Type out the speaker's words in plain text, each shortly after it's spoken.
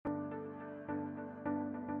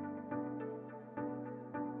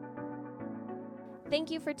Thank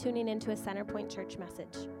you for tuning into a Centerpoint Church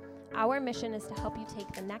message. Our mission is to help you take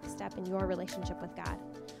the next step in your relationship with God.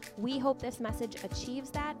 We hope this message achieves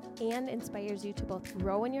that and inspires you to both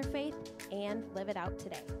grow in your faith and live it out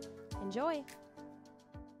today. Enjoy.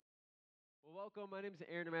 Well, welcome. My name is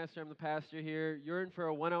Aaron Master. I'm the pastor here. You're in for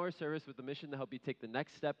a 1-hour service with the mission to help you take the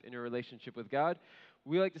next step in your relationship with God.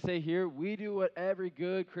 We like to say here, we do what every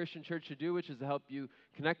good Christian church should do, which is to help you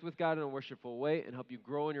connect with God in a worshipful way and help you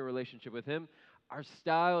grow in your relationship with Him. Our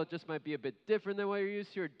style just might be a bit different than what you're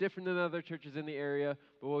used to or different than other churches in the area,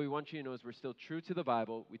 but what we want you to know is we're still true to the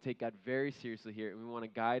Bible. We take God very seriously here, and we want to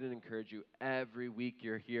guide and encourage you every week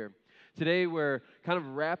you're here. Today, we're kind of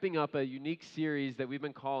wrapping up a unique series that we've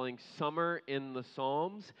been calling Summer in the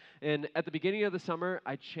Psalms. And at the beginning of the summer,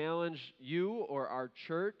 I challenged you or our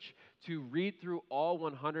church to read through all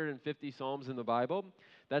 150 Psalms in the Bible.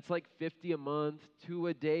 That's like 50 a month, 2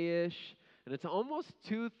 a day-ish. And it's almost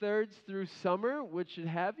 2/3 through summer, which should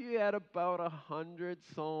have you at about 100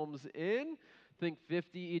 Psalms in. I think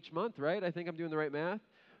 50 each month, right? I think I'm doing the right math.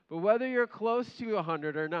 But whether you're close to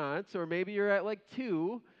 100 or not, or maybe you're at like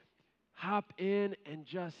 2, hop in and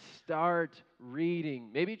just start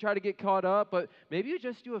reading. Maybe try to get caught up, but maybe you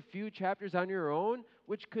just do a few chapters on your own,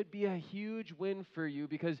 which could be a huge win for you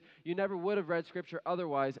because you never would have read Scripture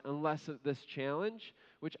otherwise unless of this challenge,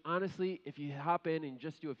 which honestly, if you hop in and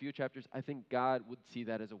just do a few chapters, I think God would see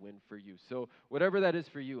that as a win for you. So whatever that is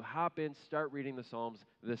for you, hop in, start reading the Psalms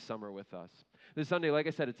this summer with us. This Sunday, like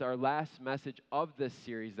I said, it's our last message of this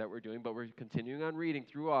series that we're doing, but we're continuing on reading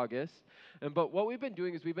through August. But what we've been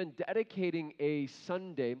doing is we've been dedicating a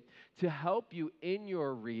Sunday to help you in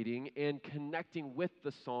your reading and connecting with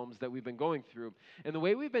the Psalms that we've been going through. And the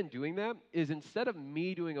way we've been doing that is instead of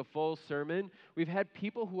me doing a full sermon, we've had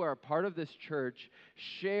people who are a part of this church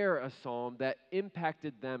share a psalm that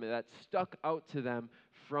impacted them and that stuck out to them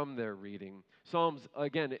from their reading. Psalms,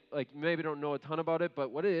 again, like maybe don't know a ton about it,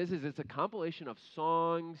 but what it is it's a compilation of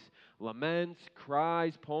songs, laments,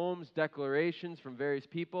 cries, poems, declarations from various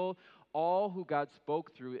people, all who God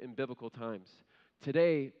spoke through in biblical times.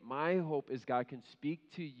 Today, my hope is God can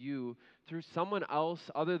speak to you through someone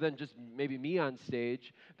else other than just maybe me on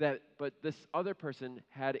stage, but this other person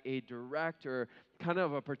had a direct or kind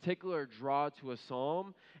of a particular draw to a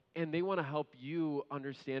psalm, and they want to help you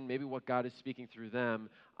understand maybe what God is speaking through them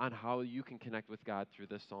on how you can connect with God through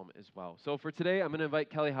this psalm as well. So for today, I'm going to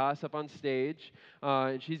invite Kelly Haas up on stage,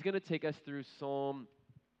 and she's going to take us through Psalm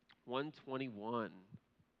 121.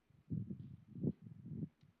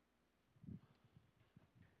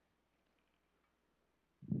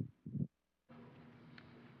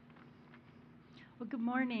 Well, good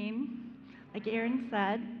morning. Like Aaron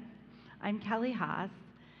said, I'm Kelly Haas,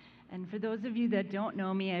 and for those of you that don't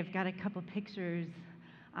know me, I've got a couple pictures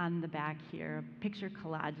on the back here, picture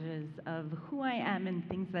collages of who I am and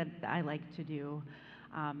things that I like to do.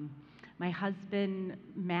 My husband,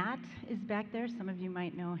 Matt, is back there. Some of you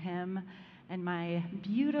might know him. And my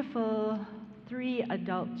beautiful 3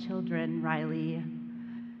 adult children, Riley,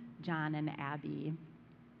 John, and Abby.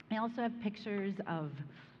 I also have pictures of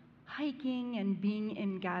hiking and being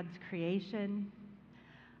in God's creation,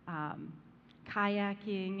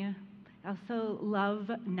 kayaking. I also love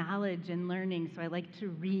knowledge and learning, so I like to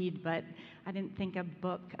read, but I didn't think a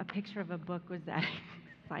picture of a book was that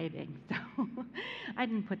exciting, so I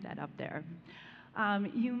didn't put that up there.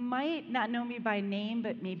 You might not know me by name,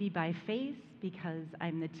 but maybe by face, because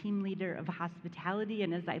I'm the team leader of hospitality,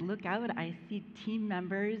 and as I look out, I see team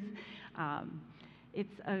members.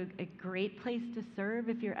 It's a great place to serve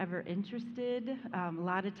if you're ever interested. A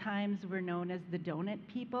lot of times we're known as the donut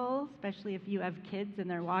people, especially if you have kids and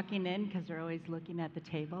they're walking in because they're always looking at the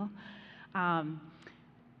table.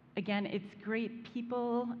 Again, it's great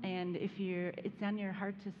people, and if it's on your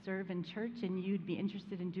heart to serve in church and you'd be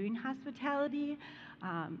interested in doing hospitality,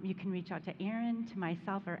 you can reach out to Aaron, to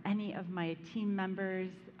myself, or any of my team members.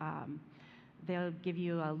 They'll give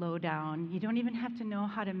you a lowdown. You don't even have to know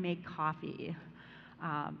how to make coffee.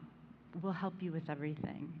 We'll help you with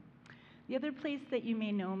everything. The other place that you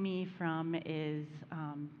may know me from is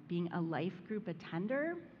being a life group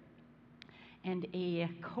attender and a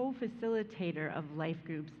co-facilitator of life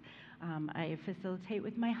groups. I facilitate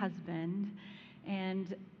with my husband,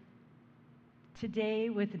 and today,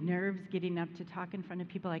 with nerves getting up to talk in front of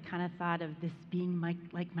people, I kind of thought of this being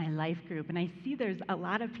like my life group. And I see there's a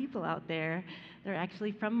lot of people out there that are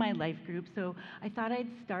actually from my life group. So I thought I'd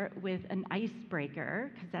start with an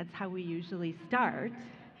icebreaker, because that's how we usually start.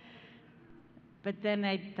 But then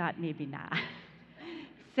I thought maybe not.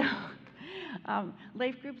 So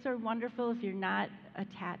life groups are wonderful if you're not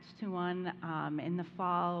attached to one. In the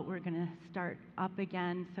fall, we're going to start up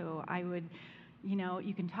again. So I would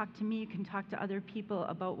You can talk to me, you can talk to other people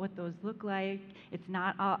about what those look like. It's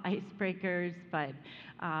not all icebreakers, but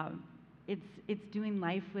it's doing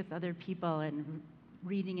life with other people and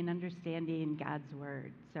reading and understanding God's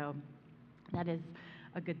Word. So that is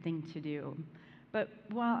a good thing to do. But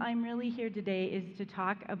while I'm really here today is to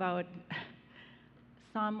talk about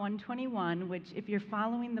Psalm 121, which if you're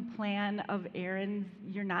following the plan of Aaron's,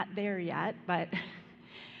 you're not there yet, but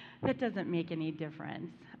that doesn't make any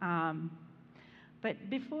difference.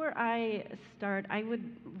 But before I start, I would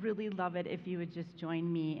really love it if you would just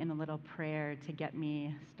join me in a little prayer to get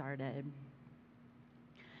me started.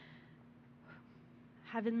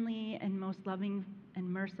 Heavenly and most loving and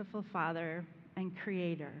merciful Father and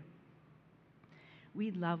Creator,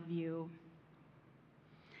 we love you.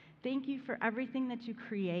 Thank you for everything that you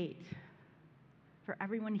create, for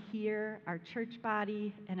everyone here, our church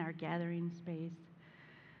body, and our gathering space.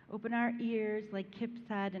 Open our ears, like Kip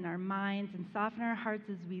said, and our minds, and soften our hearts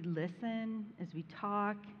as we listen, as we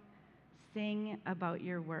talk, sing about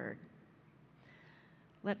your word.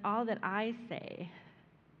 Let all that I say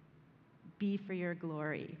be for your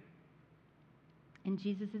glory. In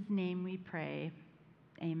Jesus' name we pray,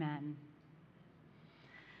 amen.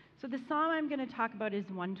 So the psalm I'm going to talk about is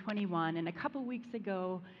 121, and a couple weeks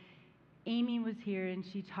ago, Amy was here and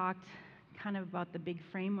she talked kind of about the big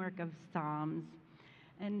framework of Psalms.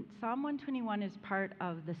 And Psalm 121 is part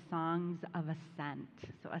of the Songs of Ascent.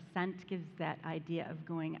 So ascent gives that idea of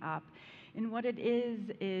going up. And what it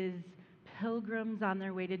is pilgrims on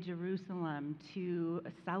their way to Jerusalem to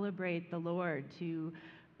celebrate the Lord, to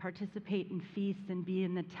participate in feasts and be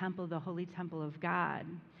in the temple, the holy temple of God.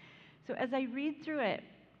 So as I read through it,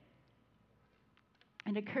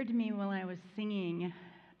 it occurred to me while I was singing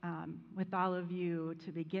with all of you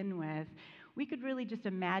to begin with, we could really just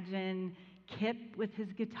imagine Kip with his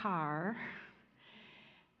guitar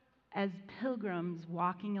as pilgrims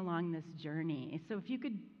walking along this journey. So if you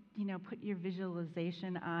could, put your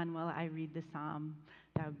visualization on while I read the psalm,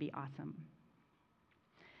 that would be awesome.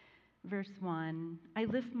 Verse 1, I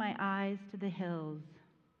lift my eyes to the hills,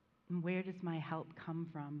 and where does my help come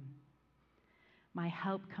from? My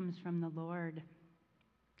help comes from the Lord,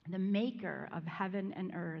 the maker of heaven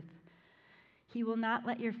and earth. He will not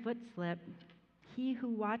let your foot slip. He who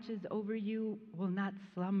watches over you will not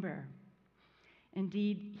slumber.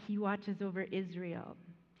 Indeed, he watches over Israel.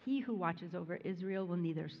 He who watches over Israel will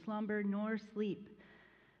neither slumber nor sleep.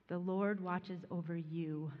 The Lord watches over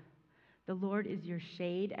you. The Lord is your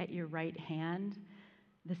shade at your right hand.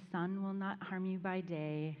 The sun will not harm you by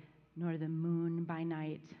day, nor the moon by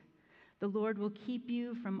night. The Lord will keep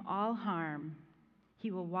you from all harm.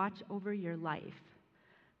 He will watch over your life.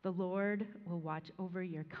 The Lord will watch over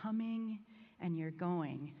your coming and your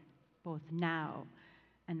going, both now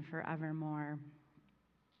and forevermore.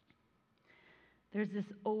 There's this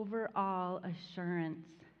overall assurance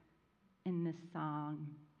in this song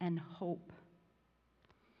and hope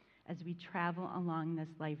as we travel along this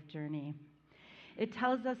life journey. It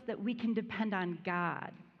tells us that we can depend on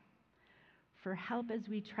God for help as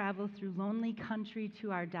we travel through lonely country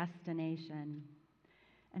to our destination.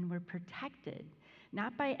 And we're protected,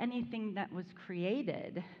 not by anything that was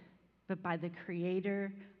created, but by the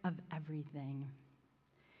Creator of everything.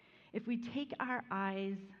 If we take our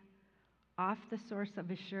eyes off the source of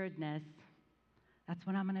assuredness, that's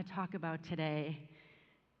what I'm going to talk about today.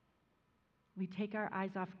 We take our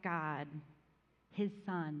eyes off God, His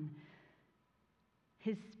Son,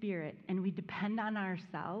 His Spirit, and we depend on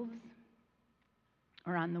ourselves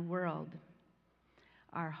or on the world.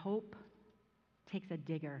 Our hope takes a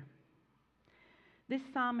digger. This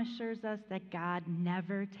psalm assures us that God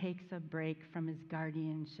never takes a break from His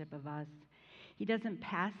guardianship of us. He doesn't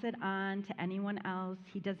pass it on to anyone else.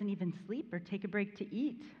 He doesn't even sleep or take a break to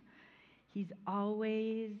eat. He's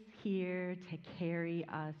always here to carry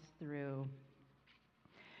us through.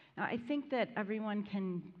 Now, I think that everyone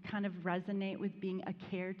can kind of resonate with being a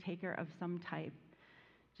caretaker of some type.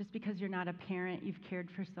 Just because you're not a parent, you've cared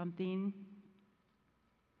for something.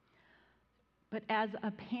 But as a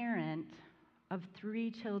parent of 3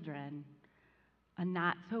 children, a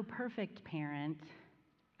not-so-perfect parent,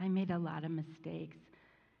 I made a lot of mistakes,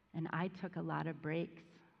 and I took a lot of breaks.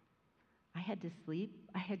 I had to sleep.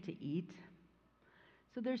 I had to eat.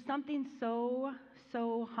 So there's something so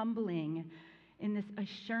humbling in this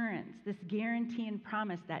assurance, this guarantee and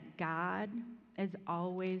promise that God is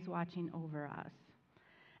always watching over us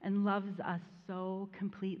and loves us so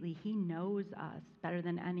completely. He knows us better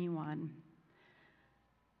than anyone.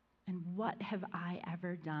 And what have I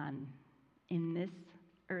ever done in this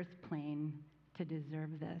earth plane to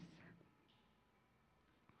deserve this?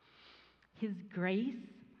 His grace,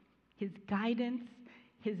 His guidance,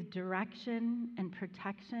 His direction and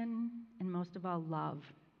protection, and most of all, love.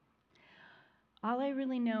 All I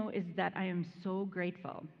really know is that I am so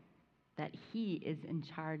grateful that He is in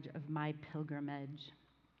charge of my pilgrimage.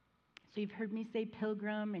 So you've heard me say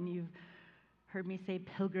pilgrim, and you've heard me say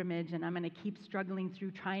pilgrimage, and I'm going to keep struggling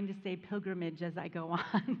through trying to say pilgrimage as I go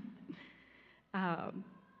on.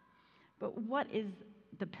 But what is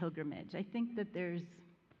the pilgrimage? I think that there's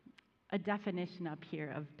a definition up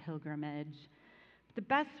here of pilgrimage. The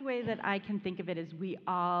best way that I can think of it is we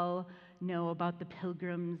all know about the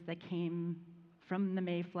pilgrims that came from the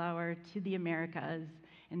Mayflower to the Americas,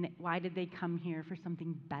 and why did they come here? For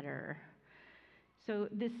something better. So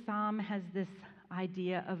this psalm has this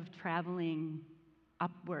idea of traveling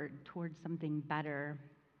upward towards something better.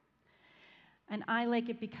 And I like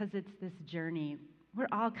it because it's this journey. We're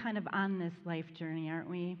all kind of on this life journey, aren't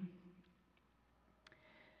we?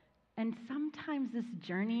 And sometimes this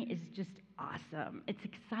journey is just awesome. It's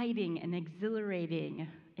exciting and exhilarating.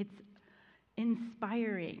 It's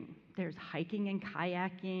inspiring. There's hiking and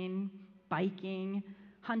kayaking, biking,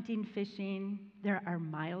 hunting, fishing. There are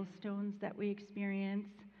milestones that we experience: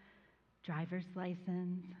 driver's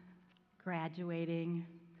license, graduating,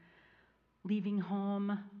 leaving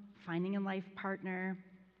home, finding a life partner,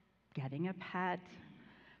 getting a pet,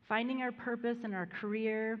 finding our purpose in our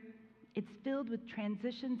career. It's filled with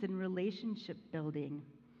transitions and relationship building.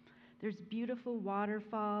 There's beautiful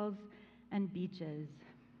waterfalls and beaches,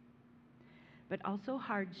 but also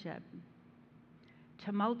hardship,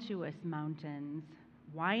 tumultuous mountains,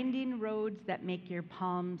 winding roads that make your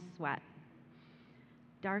palms sweat,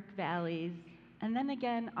 dark valleys, and then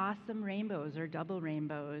again, awesome rainbows or double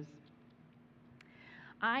rainbows.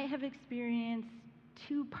 I have experienced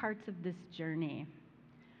two parts of this journey: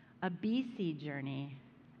 a BC journey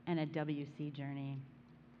and a WC journey.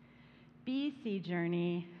 BC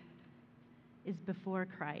journey is before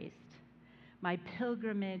Christ, my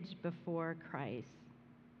pilgrimage before Christ.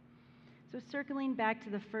 So circling back to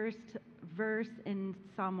the first verse in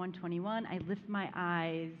Psalm 121, I lift my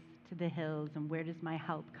eyes to the hills, and where does my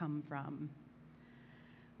help come from?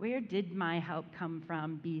 Where did my help come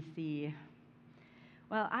from, BC?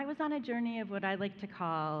 Well, I was on a journey of what I like to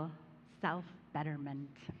call self-betterment.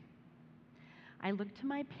 I looked to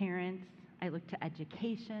my parents, I looked to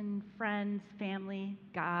education, friends, family,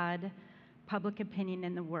 God, public opinion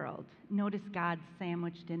in the world. Notice God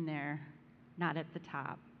sandwiched in there, not at the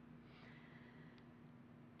top.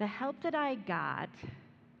 The help that I got,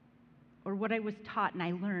 or what I was taught and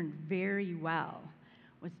I learned very well,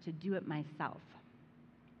 was to do it myself.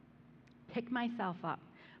 Pick myself up,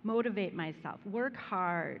 motivate myself, work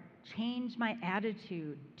hard, change my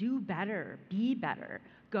attitude, do better, be better,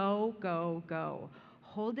 go, go, go.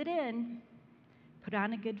 Hold it in, put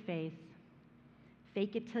on a good face,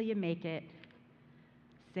 fake it till you make it,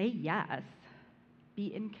 say yes,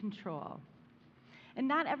 be in control. And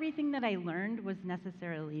not everything that I learned was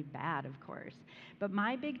necessarily bad, of course, but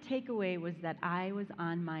my big takeaway was that I was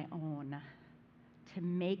on my own to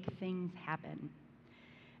make things happen.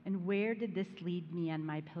 And where did this lead me on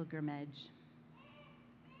my pilgrimage?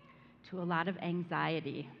 To a lot of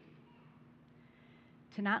anxiety,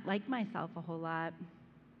 to not like myself a whole lot.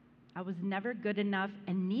 I was never good enough,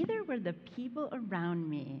 and neither were the people around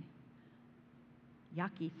me.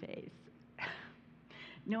 Yucky face.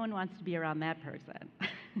 No one wants to be around that person.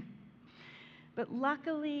 But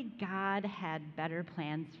luckily, God had better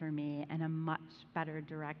plans for me and a much better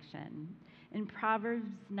direction. In Proverbs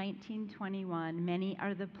 19:21, many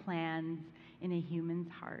are the plans in a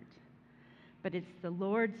human's heart, but it's the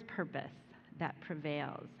Lord's purpose that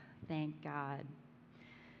prevails. Thank God.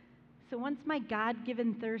 So once my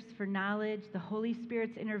God-given thirst for knowledge, the Holy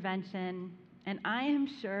Spirit's intervention, and I am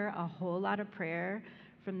sure a whole lot of prayer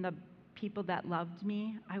from the people that loved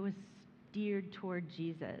me, I was steered toward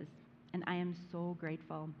Jesus, and I am so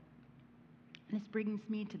grateful. This brings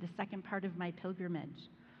me to the second part of my pilgrimage.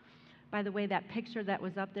 By the way, that picture that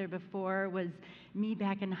was up there before was me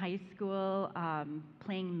back in high school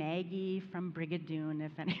playing Maggie from Brigadoon,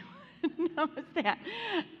 if anyone knows that.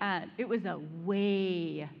 It was a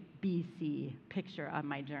way BC picture on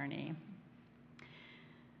my journey.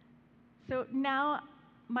 So now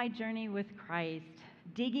my journey with Christ,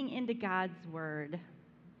 digging into God's Word,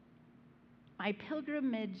 my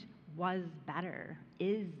pilgrimage was better,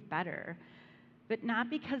 is better, but not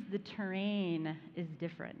because the terrain is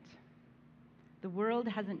different. The world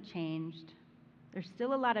hasn't changed. There's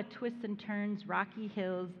still a lot of twists and turns, rocky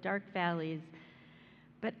hills, dark valleys,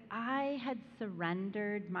 but I had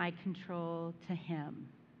surrendered my control to Him,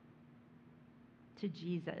 to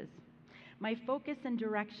Jesus. My focus and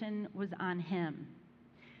direction was on Him.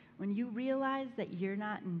 When you realize that you're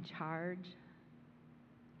not in charge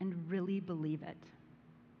and really believe it,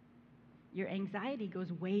 your anxiety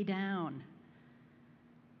goes way down.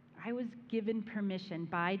 I was given permission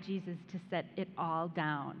by Jesus to set it all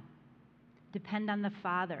down. Depend on the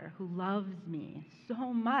Father who loves me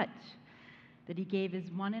so much that he gave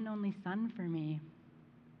his one and only Son for me.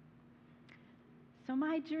 So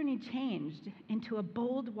my journey changed into a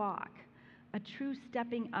bold walk, a true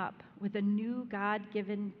stepping up with a new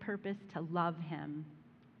God-given purpose to love him,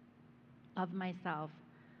 love myself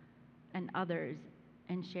and others,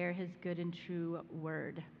 and share his good and true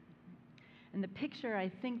word. And the picture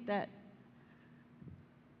I think that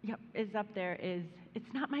is up there is,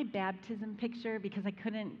 it's not my baptism picture because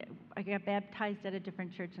I got baptized at a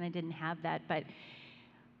different church and I didn't have that, but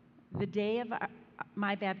the day of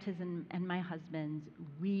my baptism and my husband's,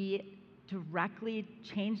 we directly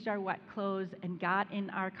changed our wet clothes and got in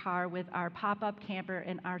our car with our pop-up camper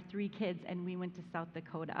and our 3 kids, and we went to South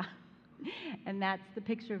Dakota. And that's the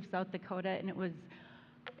picture of South Dakota, and it was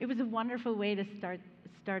a wonderful way to start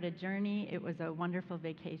a journey. It was a wonderful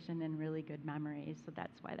vacation and really good memories, so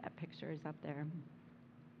that's why that picture is up there.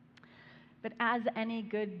 But as any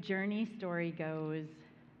good journey story goes,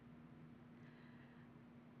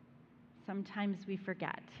 sometimes we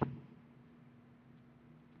forget.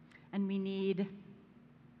 And we need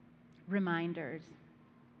reminders.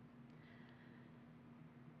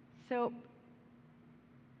 So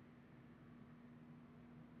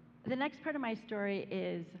the next part of my story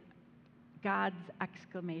is God's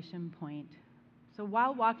exclamation point. So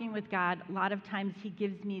while walking with God, a lot of times he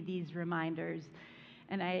gives me these reminders.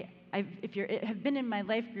 And if you have been in my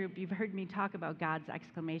life group, you've heard me talk about God's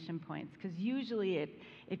exclamation points, because usually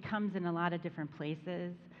it comes in a lot of different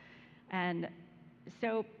places. And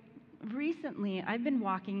so recently, I've been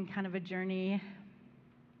walking kind of a journey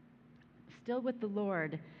still with the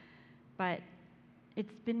Lord, but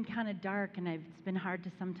it's been kind of dark, and it's been hard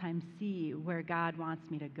to sometimes see where God wants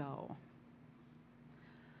me to go.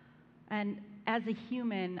 And as a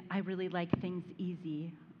human, I really like things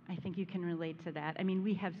easy. I think you can relate to that. I mean,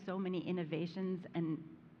 we have so many innovations and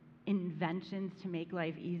inventions to make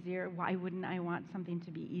life easier. Why wouldn't I want something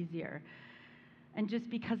to be easier? And just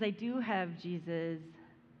because I do have Jesus,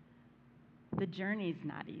 the journey's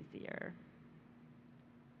not easier.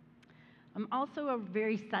 I'm also a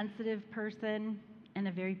very sensitive person and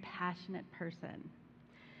a very passionate person.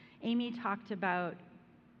 Amy talked about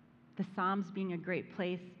the Psalms being a great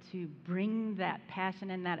place to bring that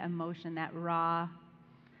passion and that emotion, that raw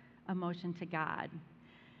emotion to God.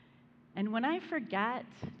 And when I forget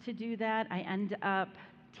to do that, I end up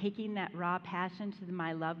taking that raw passion to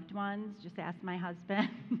my loved ones. Just ask my husband.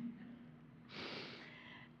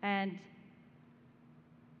 And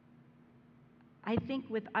I think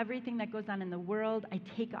with everything that goes on in the world, I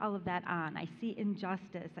take all of that on. I see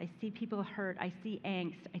injustice. I see people hurt. I see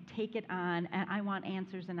angst. I take it on, and I want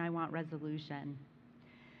answers and I want resolution.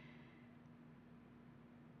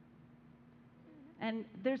 And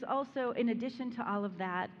there's also, in addition to all of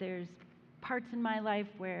that, there's parts in my life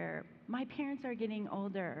where my parents are getting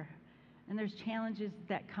older, and there's challenges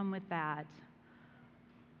that come with that.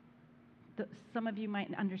 Some of you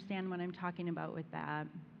might understand what I'm talking about with that.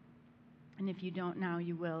 And if you don't now,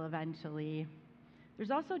 you will eventually. There's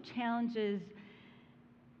also challenges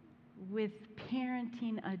with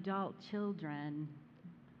parenting adult children.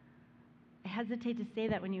 I hesitate to say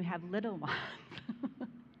that when you have little ones.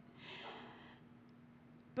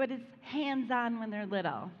 But it's hands-on when they're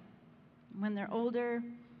little. When they're older,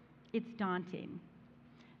 it's daunting.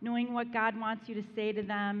 Knowing what God wants you to say to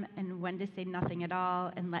them and when to say nothing at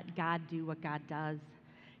all and let God do what God does,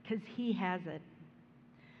 because he has it.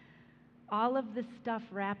 All of this stuff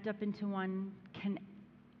wrapped up into one can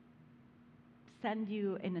send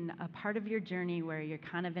you in a part of your journey where you're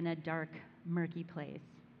kind of in a dark, murky place.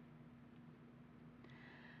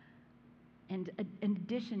 And in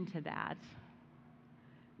addition to that,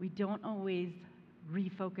 we don't always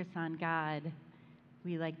refocus on God.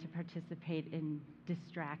 We like to participate in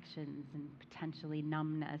distractions and potentially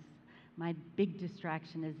numbness. My big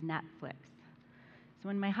distraction is Netflix. So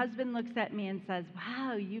when my husband looks at me and says,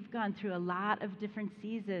 wow, you've gone through a lot of different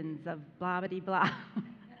seasons of blah-blah-blah,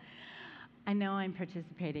 I know I'm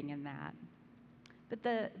participating in that. But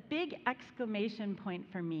the big exclamation point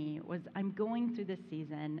for me was I'm going through this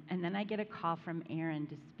season, and then I get a call from Aaron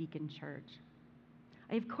to speak in church.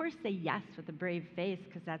 I, of course, say yes with a brave face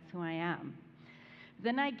because that's who I am.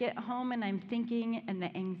 Then I get home and I'm thinking, and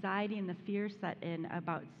the anxiety and the fear set in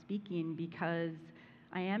about speaking because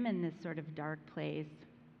I am in this sort of dark place,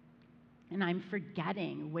 and I'm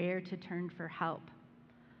forgetting where to turn for help.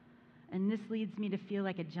 And this leads me to feel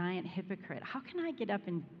like a giant hypocrite. How can I get up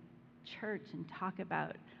in church and talk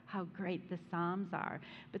about how great the Psalms are?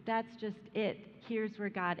 But that's just it. Here's where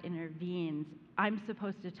God intervenes. I'm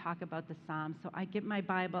supposed to talk about the Psalms, so I get my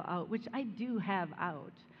Bible out, which I do have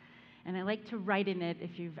out. And I like to write in it.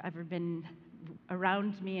 If you've ever been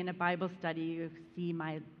around me in a Bible study, you see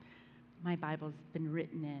my Bible's been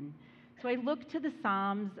written in. So I look to the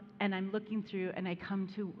Psalms, and I'm looking through, and I come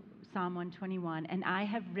to Psalm 121, and I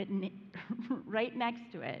have written it right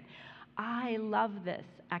next to it, I love this,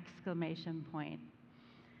 exclamation point.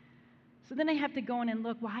 So then I have to go in and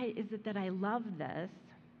look, why is it that I love this?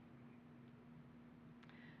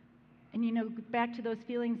 And back to those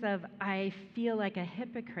feelings of I feel like a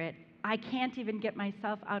hypocrite. I can't even get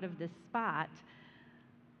myself out of this spot.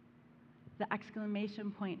 The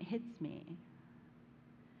exclamation point hits me.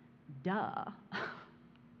 Duh.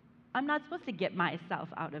 I'm not supposed to get myself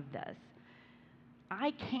out of this.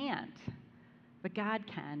 I can't, but God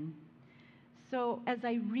can. So as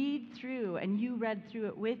I read through, and you read through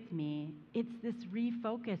it with me, it's this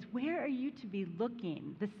refocus. Where are you to be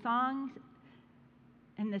looking? The songs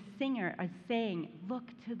and the singer are saying, look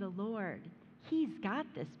to the Lord. He's got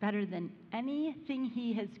this better than anything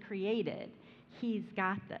he has created. He's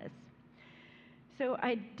got this. So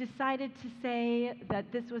I decided to say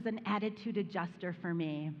that this was an attitude adjuster for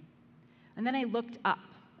me. And then I looked up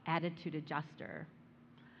attitude adjuster.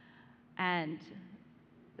 And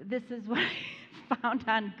this is what I found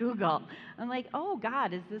on Google. I'm like, oh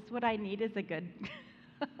God, is this what I need as a good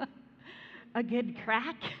a good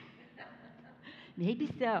crack? Maybe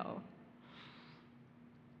so.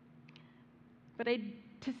 But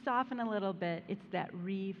to soften a little bit, it's that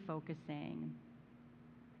refocusing.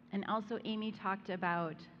 And also Amy talked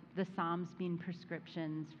about the Psalms being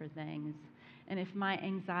prescriptions for things. And if my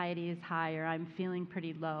anxiety is high or I'm feeling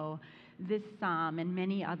pretty low, this psalm and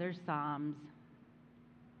many other psalms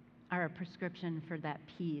are a prescription for that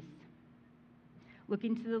peace.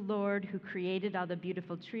 Looking to the Lord who created all the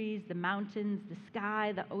beautiful trees, the mountains, the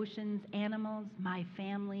sky, the oceans, animals, my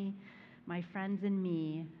family, my friends and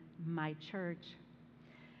me, my church.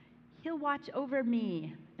 He'll watch over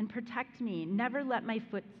me and protect me, never let my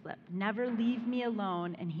foot slip, never leave me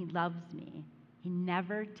alone, and he loves me. He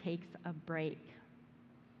never takes a break.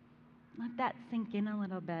 Let that sink in a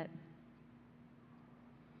little bit.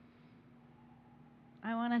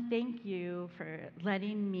 I want to thank you for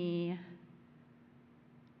letting me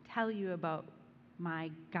tell you about my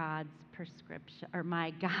God's prescription, or my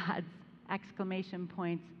God's exclamation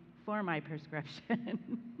points for my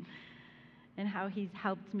prescription, and how he's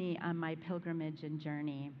helped me on my pilgrimage and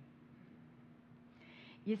journey.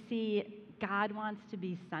 You see, God wants to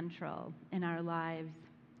be central in our lives,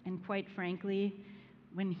 and quite frankly,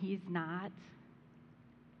 when he's not,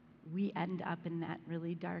 we end up in that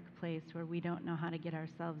really dark place where we don't know how to get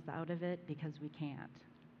ourselves out of it because we can't.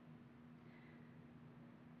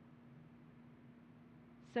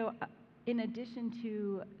 So in addition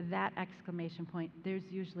to that exclamation point, there's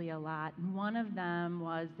usually a lot. And one of them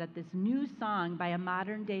was that this new song by a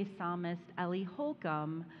modern-day psalmist, Ellie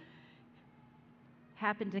Holcomb,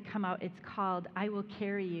 happened to come out. It's called I Will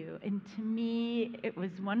Carry You. And to me, it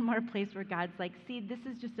was one more place where God's like, see, this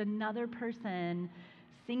is just another person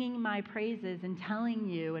singing my praises and telling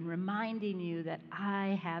you and reminding you that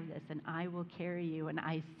I have this and I will carry you and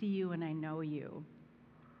I see you and I know you.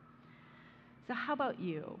 So how about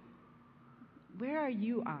you? Where are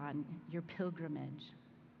you on your pilgrimage?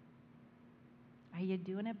 Are you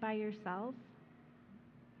doing it by yourself?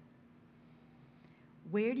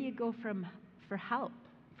 Where do you go for help,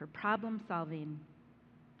 for problem solving,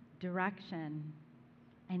 direction?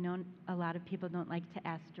 I know a lot of people don't like to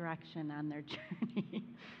ask direction on their journey.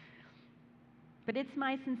 But it's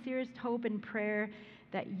my sincerest hope and prayer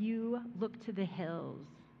that you look to the hills,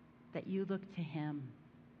 that you look to him.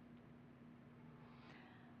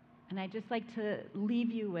 And I'd just like to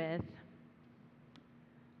leave you with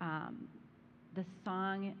the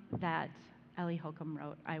song that Ellie Holcomb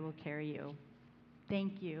wrote, I Will Carry You.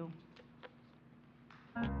 Thank you.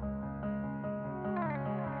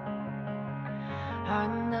 I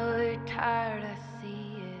know you're tired, I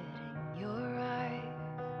see it in your eyes.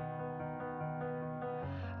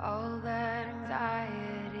 All that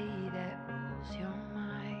anxiety that rules your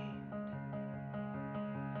mind.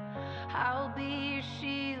 I'll be your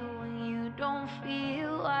shield when you don't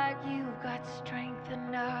feel like you've got strength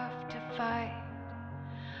enough to fight.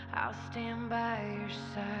 I'll stand by your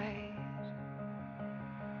side.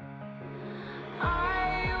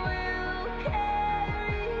 I will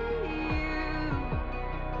carry you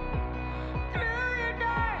through your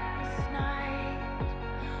darkest night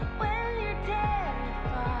when you're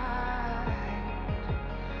terrified.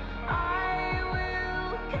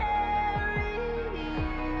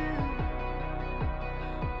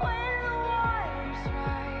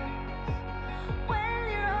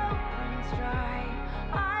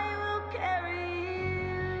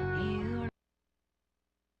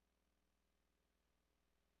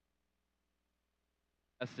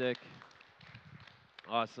 Fantastic.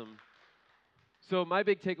 Awesome. So, my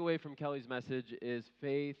big takeaway from Kelly's message is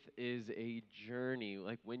faith is a journey.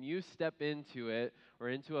 Like when you step into it or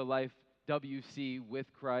into a life WC with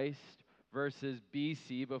Christ versus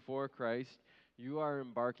BC before Christ, you are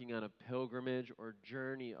embarking on a pilgrimage or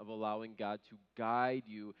journey of allowing God to guide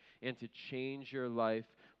you and to change your life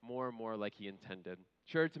more and more like He intended.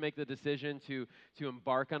 Sure, to make the decision to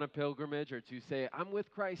embark on a pilgrimage or to say, I'm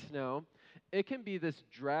with Christ now, it can be this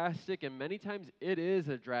drastic, and many times it is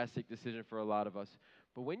a drastic decision for a lot of us.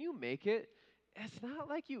 But when you make it, it's not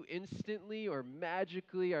like you instantly or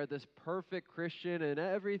magically are this perfect Christian and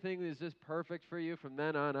everything is just perfect for you from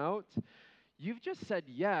then on out. You've just said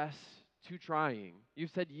yes to trying.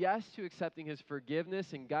 You've said yes to accepting His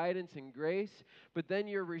forgiveness and guidance and grace, but then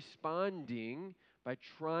you're responding by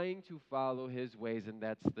trying to follow His ways, and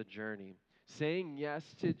that's the journey. Saying yes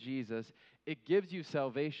to Jesus, it gives you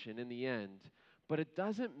salvation in the end, but it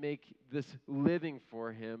doesn't make this living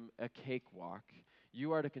for Him a cakewalk.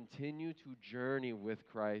 You are to continue to journey with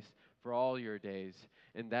Christ for all your days,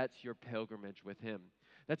 and that's your pilgrimage with Him.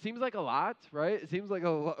 That seems like a lot, right? It seems like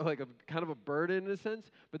like a kind of a burden in a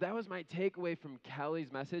sense, but that was my takeaway from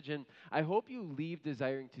Kelly's message, and I hope you leave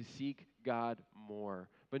desiring to seek God more,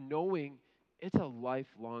 but knowing it's a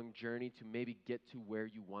lifelong journey to maybe get to where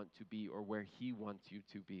you want to be or where He wants you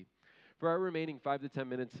to be. For our remaining 5 to 10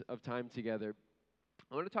 minutes of time together,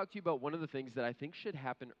 I want to talk to you about one of the things that I think should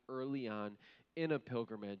happen early on in a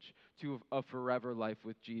pilgrimage to a forever life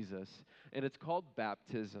with Jesus, and it's called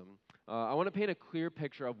baptism. I want to paint a clear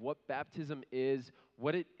picture of what baptism is,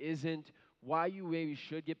 what it isn't, why you maybe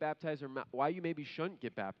should get baptized or why you maybe shouldn't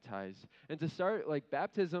get baptized. And to start, like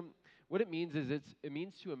baptism, what it means is it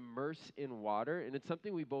means to immerse in water, and it's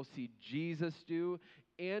something we both see Jesus do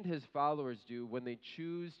and His followers do when they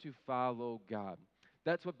choose to follow God.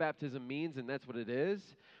 That's what baptism means, and that's what it is.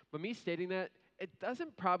 But me stating that, it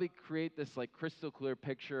doesn't probably create this like crystal clear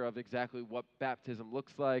picture of exactly what baptism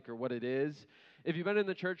looks like or what it is. If you've been in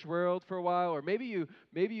the church world for a while, or maybe you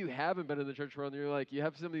haven't been in the church world and you're like, you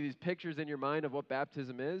have some of these pictures in your mind of what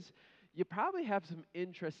baptism is, you probably have some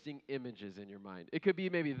interesting images in your mind. It could be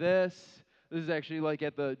maybe this. This is actually like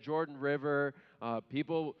at the Jordan River.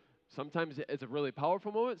 People, sometimes it's a really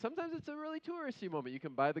powerful moment. Sometimes it's a really touristy moment. You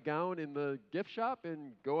can buy the gown in the gift shop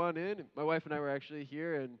and go on in. My wife and I were actually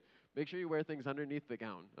here, and make sure you wear things underneath the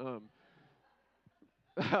gown.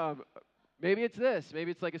 Maybe it's this.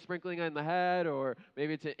 Maybe it's like a sprinkling on the head, or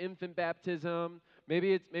maybe it's an infant baptism.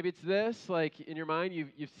 Maybe it's this. Like in your mind,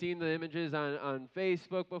 you've seen the images on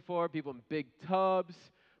Facebook before. People in big tubs.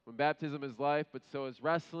 When baptism is life, but so is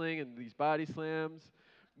wrestling and these body slams.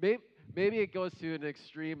 Maybe it goes to an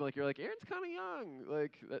extreme. Like you're like, Aaron's kind of young.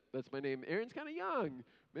 Like that's my name. Aaron's kind of young.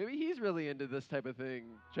 Maybe he's really into this type of thing.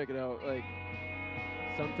 Check it out. Like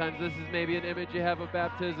sometimes this is maybe an image you have of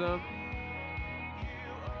baptism.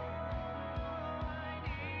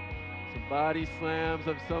 Some body slams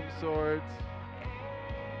of some sorts.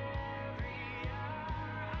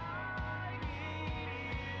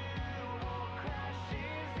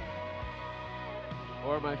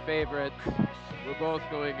 Or my favorite, we're both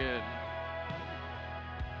going in.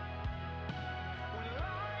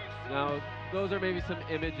 Now, those are maybe some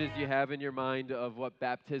images you have in your mind of what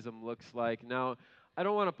baptism looks like. Now, I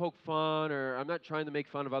don't want to poke fun, or I'm not trying to make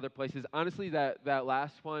fun of other places. Honestly, that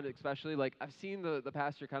last one, especially, like I've seen the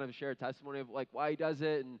pastor kind of share a testimony of like why he does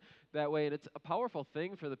it and that way, and it's a powerful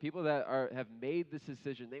thing for the people that have made this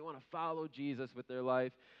decision. They want to follow Jesus with their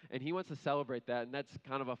life, and he wants to celebrate that, and that's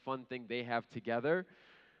kind of a fun thing they have together.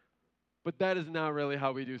 But that is not really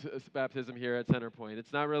how we do baptism here at Centerpoint.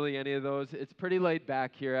 It's not really any of those. It's pretty laid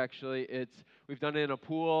back here, actually. We've done it in a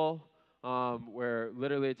pool, where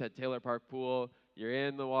literally it's at Taylor Park Pool. You're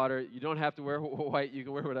in the water. You don't have to wear white. You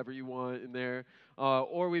can wear whatever you want in there.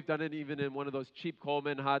 Or we've done it even in one of those cheap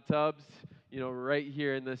Coleman hot tubs, right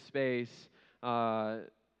here in this space. But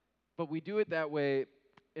we do it that way,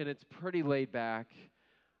 and it's pretty laid back.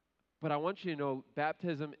 But I want you to know,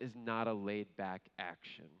 baptism is not a laid back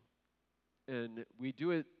action. And we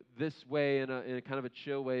do it this way in a kind of a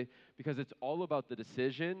chill way because it's all about the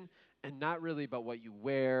decision and not really about what you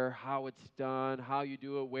wear, how it's done, how you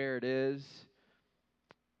do it, where it is.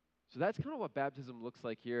 So that's kind of what baptism looks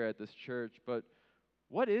like here at this church. But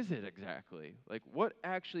what is it exactly? Like, what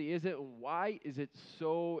actually is it, and why is it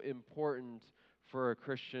so important for a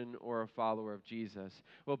Christian or a follower of Jesus?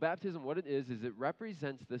 Well, baptism, what it is it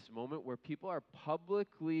represents this moment where people are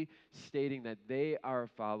publicly stating that they are a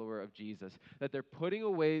follower of Jesus, that they're putting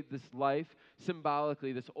away this life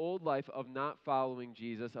symbolically, this old life of not following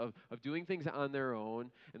Jesus, of doing things on their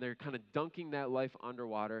own, and they're kind of dunking that life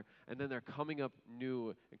underwater, and then they're coming up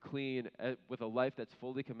new and clean with a life that's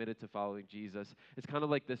fully committed to following Jesus. It's kind of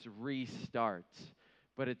like this restart,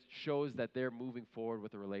 but it shows that they're moving forward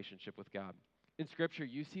with a relationship with God. In Scripture,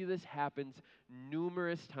 you see this happens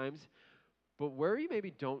numerous times, but where you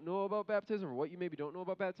maybe don't know about baptism, or what you maybe don't know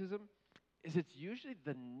about baptism, is it's usually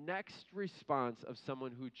the next response of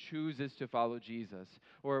someone who chooses to follow Jesus,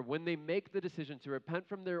 or when they make the decision to repent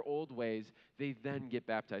from their old ways, they then get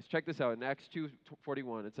baptized. Check this out. In Acts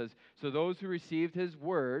 2:41, it says, "So those who received his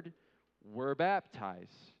word were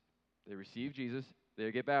baptized." They received Jesus,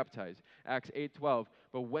 they get baptized. Acts 8:12,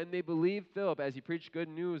 "But when they believed Philip as he preached good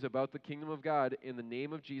news about the kingdom of God in the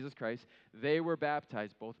name of Jesus Christ, they were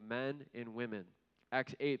baptized, both men and women."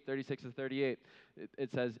 Acts 8:36-38,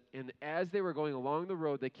 it says, "And as they were going along the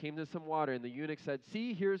road, they came to some water, and the eunuch said,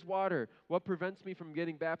 'See, here's water. What prevents me from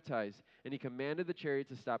getting baptized?' And he commanded the chariot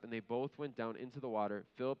to stop, and they both went down into the water,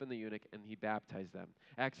 Philip and the eunuch, and he baptized them."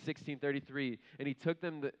 Acts 16:33, "And he took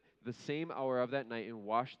them the same hour of that night and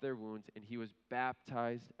washed their wounds, and he was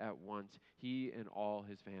baptized at once, he and all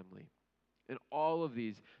his family." And all of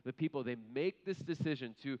these, the people, they make this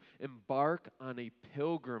decision to embark on a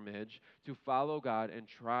pilgrimage to follow God and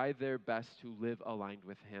try their best to live aligned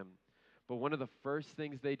with him. But one of the first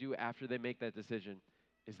things they do after they make that decision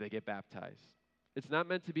is they get baptized. It's not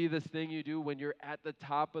meant to be this thing you do when you're at the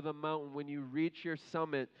top of the mountain, when you reach your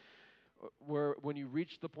summit, when you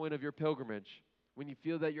reach the point of your pilgrimage, when you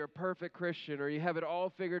feel that you're a perfect Christian or you have it all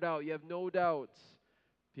figured out, you have no doubts.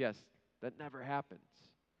 Yes, that never happens.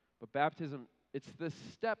 But baptism, it's the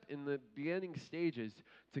step in the beginning stages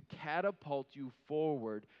to catapult you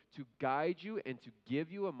forward, to guide you, and to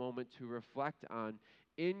give you a moment to reflect on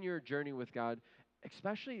in your journey with God,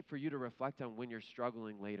 especially for you to reflect on when you're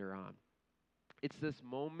struggling later on. It's this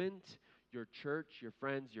moment your church, your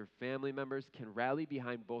friends, your family members can rally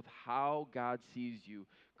behind both how God sees you,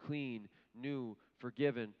 clean, new,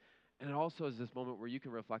 forgiven, and it also is this moment where you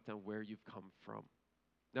can reflect on where you've come from.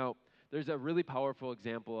 Now, there's a really powerful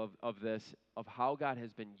example of this, of how God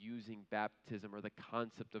has been using baptism or the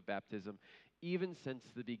concept of baptism even since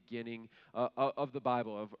the beginning of the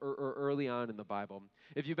Bible, or early on in the Bible.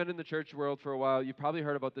 If you've been in the church world for a while, you've probably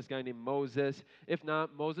heard about this guy named Moses. If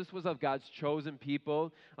not, Moses was of God's chosen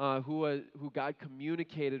people who God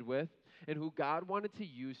communicated with, and who God wanted to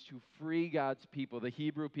use to free God's people, the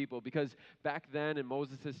Hebrew people, because back then in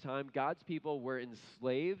Moses' time, God's people were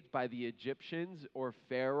enslaved by the Egyptians or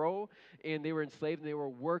Pharaoh, and they were enslaved and they were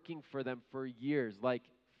working for them for years, like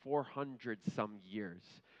 400 some years.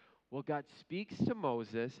 Well, God speaks to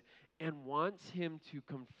Moses and wants him to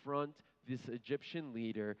confront this Egyptian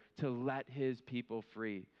leader to let his people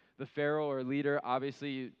free. The Pharaoh or leader,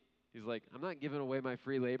 obviously, he's like, I'm not giving away my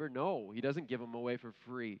free labor. No, he doesn't give them away for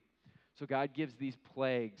free. So God gives these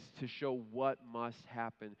plagues to show what must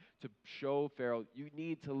happen, to show Pharaoh, you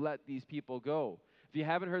need to let these people go. If you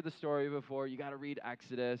haven't heard the story before, you got to read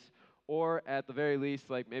Exodus, or at the very least,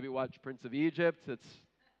 like maybe watch Prince of Egypt. It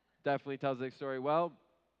definitely tells the story well.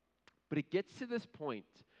 But it gets to this point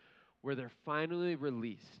where they're finally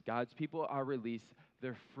released. God's people are released.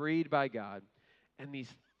 They're freed by God. And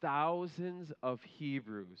these thousands of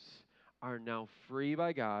Hebrews are now free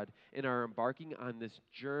by God and are embarking on this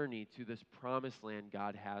journey to this promised land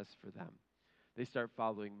God has for them. They start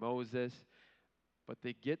following Moses, but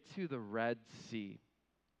they get to the Red Sea,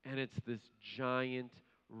 and it's this giant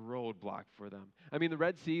roadblock for them. I mean, the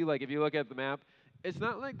Red Sea, like if you look at the map, it's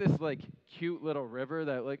not like this like cute little river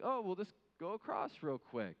that like, oh, we'll just go across real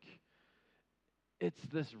quick. It's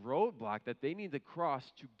this roadblock that they need to cross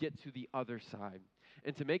to get to the other side.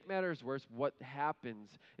 And to make matters worse, what happens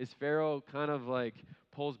is Pharaoh kind of like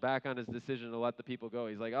pulls back on his decision to let the people go.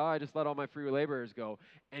 He's like, oh, I just let all my free laborers go.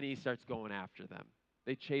 And he starts going after them.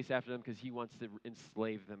 They chase after them because he wants to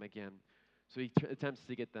enslave them again. So he attempts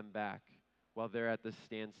to get them back while they're at the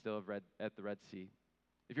standstill at the Red Sea.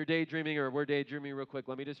 If you're daydreaming or we're daydreaming real quick,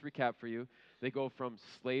 let me just recap for you. They go from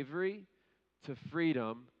slavery to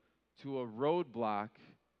freedom to a roadblock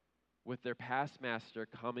with their past master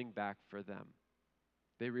coming back for them.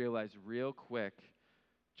 They realize real quick,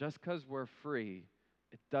 just because we're free,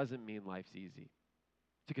 it doesn't mean life's easy.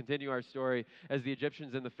 To continue our story, as the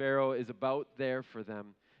Egyptians and the Pharaoh is about there for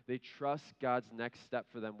them, they trust God's next step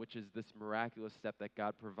for them, which is this miraculous step that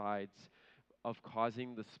God provides of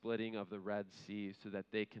causing the splitting of the Red Sea so that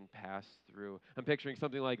they can pass through. I'm picturing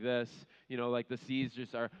something like this, like the seas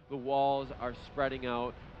the walls are spreading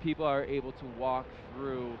out, people are able to walk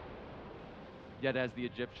through, yet as the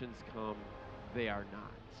Egyptians come, they are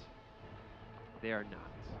not. They are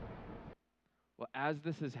not. Well, as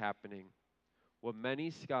this is happening, what many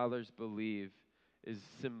scholars believe is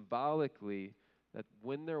symbolically that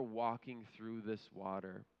when they're walking through this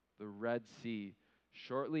water, the Red Sea,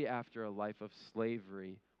 shortly after a life of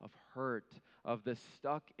slavery, of hurt, of the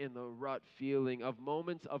stuck in the rut feeling, of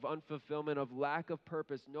moments of unfulfillment, of lack of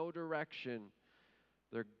purpose, no direction,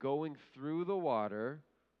 they're going through the water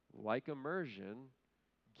like immersion,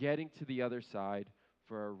 getting to the other side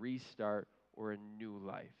for a restart or a new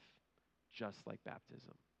life, just like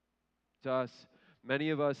baptism. To us,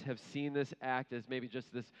 many of us have seen this act as maybe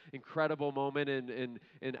just this incredible moment in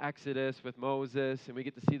Exodus with Moses, and we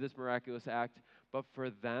get to see this miraculous act. But for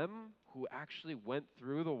them who actually went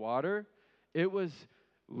through the water, it was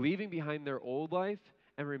leaving behind their old life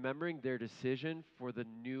and remembering their decision for the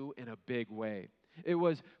new in a big way. It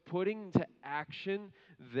was putting to action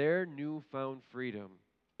their newfound freedom.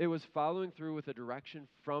 It was following through with a direction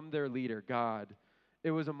from their leader, God.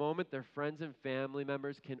 It was a moment their friends and family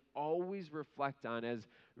members can always reflect on as,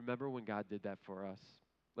 remember when God did that for us?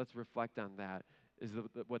 Let's reflect on that, is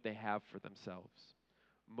what they have for themselves.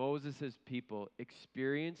 Moses' people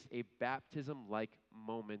experienced a baptism-like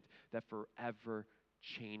moment that forever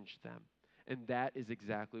changed them. And that is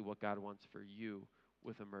exactly what God wants for you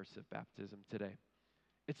with immersive baptism today.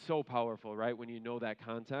 It's so powerful, right, when you know that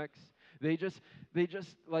context. They just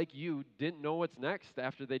like you, didn't know what's next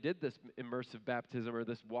after they did this immersive baptism or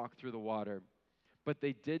this walk through the water. But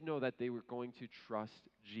they did know that they were going to trust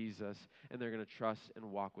Jesus, and they're going to trust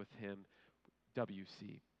and walk with him,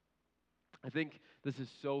 WC. I think this is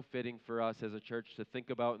so fitting for us as a church to think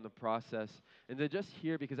about in the process and to just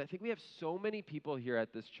hear, because I think we have so many people here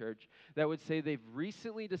at this church that would say they've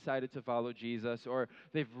recently decided to follow Jesus, or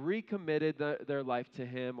they've recommitted their life to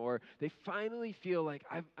him, or they finally feel like,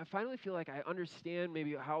 I finally feel like I understand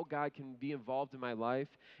maybe how God can be involved in my life,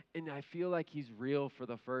 and I feel like he's real for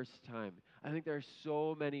the first time. I think there are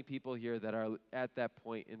so many people here that are at that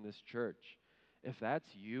point in this church. If that's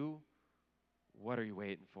you, what are you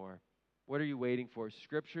waiting for? What are you waiting for?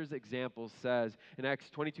 Scripture's example says in Acts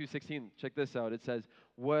 22:16, check this out. It says,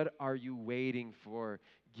 what are you waiting for?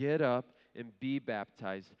 Get up and be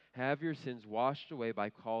baptized. Have your sins washed away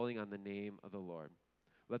by calling on the name of the Lord.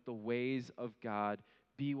 Let the ways of God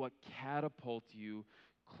be what catapults you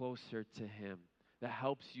closer to him, that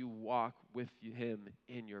helps you walk with him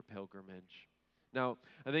in your pilgrimage. Now,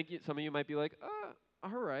 I think some of you might be like,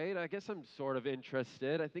 all right, I guess I'm sort of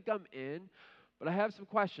interested. I think I'm in. But I have some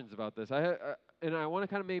questions about this, and I want to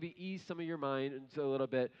kind of maybe ease some of your mind into a little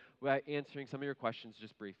bit by answering some of your questions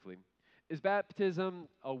just briefly. Is baptism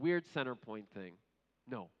a weird center point thing?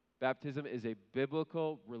 No. Baptism is a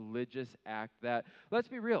biblical religious act that, let's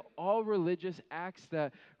be real, all religious acts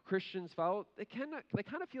that Christians follow, they kind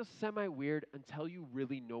of feel semi-weird until you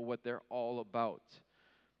really know what they're all about.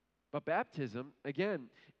 But baptism, again,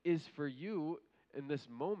 is for you in this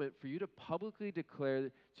moment, for you to publicly declare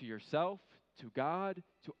to yourself, to God,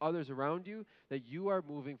 to others around you, that you are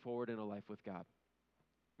moving forward in a life with God.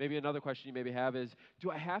 Maybe another question you maybe have is,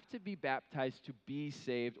 do I have to be baptized to be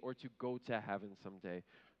saved or to go to heaven someday?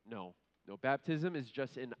 No. Baptism is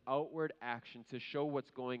just an outward action to show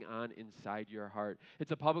what's going on inside your heart.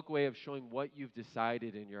 It's a public way of showing what you've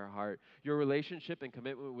decided in your heart. Your relationship and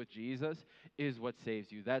commitment with Jesus is what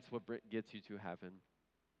saves you. That's what gets you to heaven.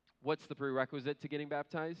 What's the prerequisite to getting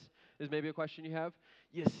baptized is maybe a question you have.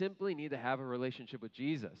 You simply need to have a relationship with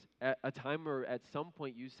Jesus. At a time or at some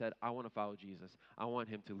point you said, I want to follow Jesus. I want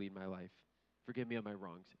him to lead my life. Forgive me of my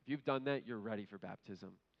wrongs. If you've done that, you're ready for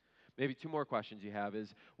baptism. Maybe two more questions you have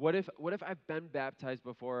is, what if I've been baptized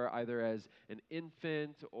before, either as an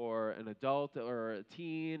infant or an adult or a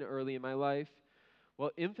teen early in my life?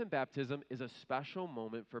 Well, infant baptism is a special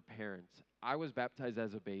moment for parents. I was baptized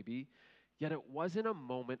as a baby. Yet it wasn't a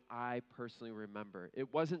moment I personally remember.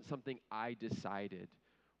 It wasn't something I decided.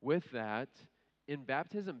 With that, in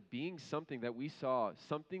baptism being something that we saw,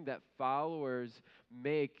 something that followers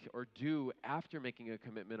make or do after making a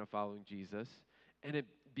commitment of following Jesus, and it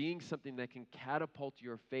being something that can catapult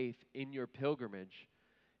your faith in your pilgrimage.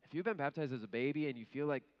 If you've been baptized as a baby and you feel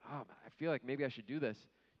like, I feel like maybe I should do this,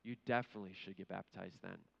 you definitely should get baptized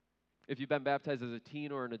then. If you've been baptized as a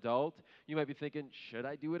teen or an adult, you might be thinking, should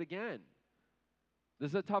I do it again?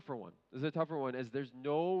 This is a tougher one. As there's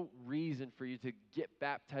no reason for you to get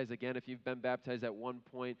baptized again if you've been baptized at one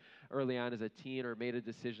point early on as a teen or made a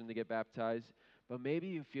decision to get baptized. But maybe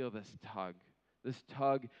you feel this tug. This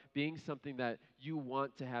tug being something that you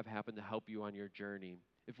want to have happen to help you on your journey.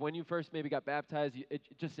 If when you first maybe got baptized, it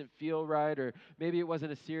just didn't feel right, or maybe it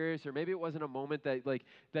wasn't a serious, or maybe it wasn't a moment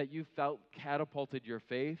that you felt catapulted your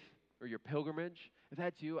faith or your pilgrimage, if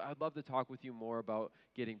that's you, I'd love to talk with you more about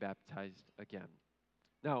getting baptized again.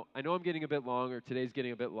 Now, I know I'm getting a bit long, or today's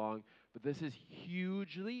getting a bit long, but this is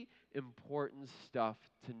hugely important stuff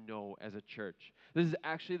to know as a church. This is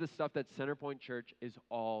actually the stuff that Centerpoint Church is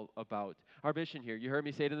all about. Our mission here, you heard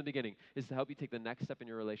me say it in the beginning, is to help you take the next step in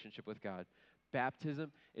your relationship with God.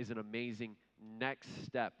 Baptism is an amazing next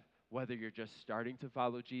step, whether you're just starting to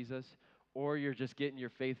follow Jesus, or you're just getting your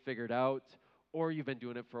faith figured out, or you've been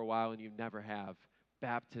doing it for a while and you never have.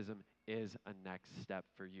 Baptism is a next step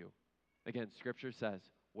for you. Again, Scripture says,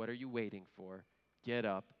 what are you waiting for? Get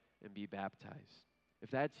up and be baptized. If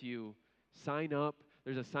that's you, sign up.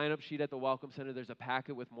 There's a sign-up sheet at the Welcome Center. There's a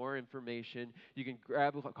packet with more information. You can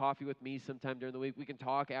grab a coffee with me sometime during the week. We can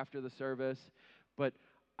talk after the service. But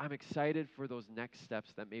I'm excited for those next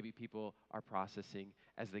steps that maybe people are processing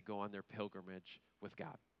as they go on their pilgrimage with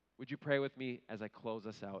God. Would you pray with me as I close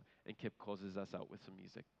us out and Kip closes us out with some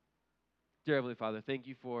music? Dear Heavenly Father, thank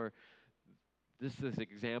you for this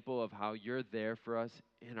example of how you're there for us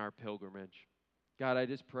in our pilgrimage. God, I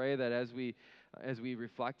just pray that as we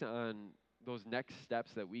reflect on those next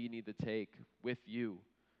steps that we need to take with you,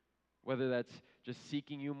 whether that's just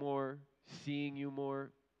seeking you more, seeing you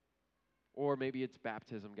more, or maybe it's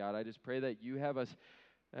baptism, God, I just pray that you have us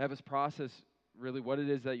process really what it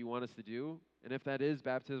is that you want us to do. And if that is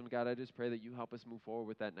baptism, God, I just pray that you help us move forward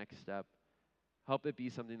with that next step. Help it be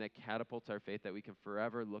something that catapults our faith, that we can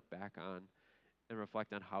forever look back on and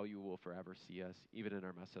reflect on how you will forever see us, even in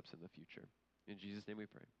our mess ups in the future. In Jesus' name we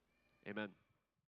pray. Amen.